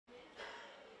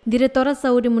Diretora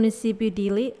Saúde Município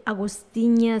Dili,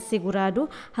 Agostinha Segurado,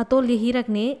 hatou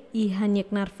lihirakne e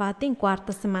hanyak narfate em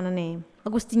quarta semana ne.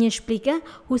 Agostinha explica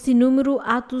que o número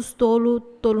atos tolo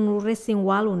no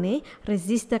recém-walo ne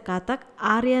resiste katak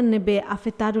área nebe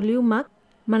afetado liumak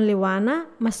manlewana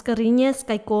mascarinhas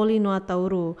caicoli no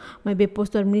atauru, mas be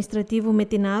posto administrativo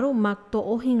metinaro mak to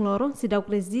ohin loron sidau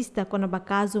resista quando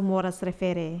abacaso moras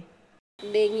refere.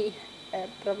 Dengue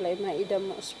problema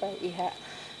idamos pa iha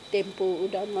tempo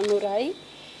udah menurai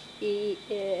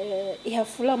iha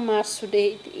fula março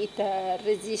de ita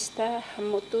resista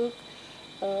hamutuk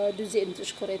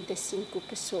 245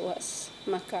 pessoas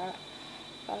maka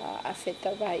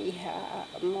afetava iha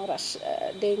moras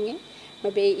dengue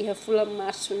mabe iha fula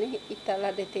março ne ita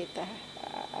la deteta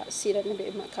sira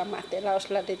nebe maka mate laos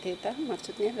la deteta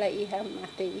maksudnya la iha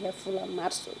mate iha fula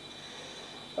março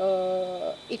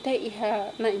ita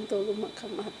iha na intolu maka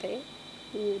mate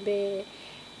be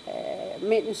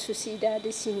met suicida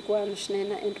de 5 anos na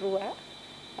em rua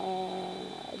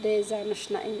 10 anos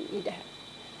na em ida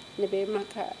nebe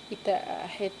maka ita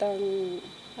hetang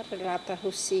relata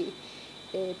husi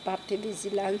parte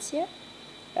vigilância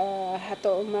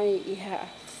hato mai iha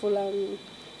fulang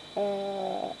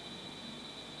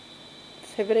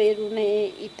fevereiro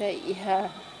ne ita iha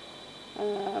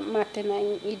mate na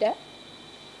em ida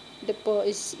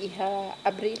depois iha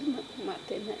abril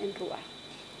mate na em rua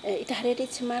ita haredi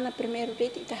semana primeiro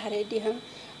date ita haredi hang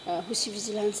husi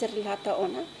vigilância relata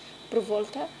ona por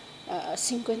volta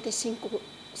 55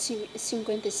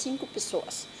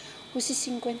 pessoas husi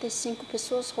 55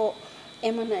 pessoas ho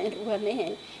emana em rua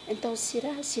ne então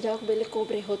será que bele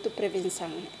cobre hoto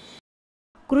prevenção.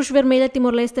 Cruz Vermelha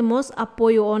Timor-Leste mos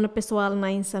apoio ona pessoal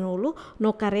na insanulu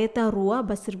no careta rua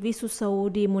ba serviço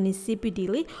saúde município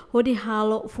dili hodi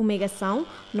halo fumigação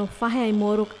no fahe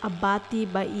aimoruk abati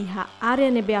ba iha área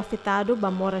nebe afetado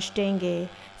ba Moras Dengue.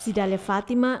 Cidália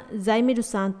Fátima, Jaime dos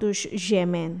Santos,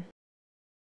 Gemen.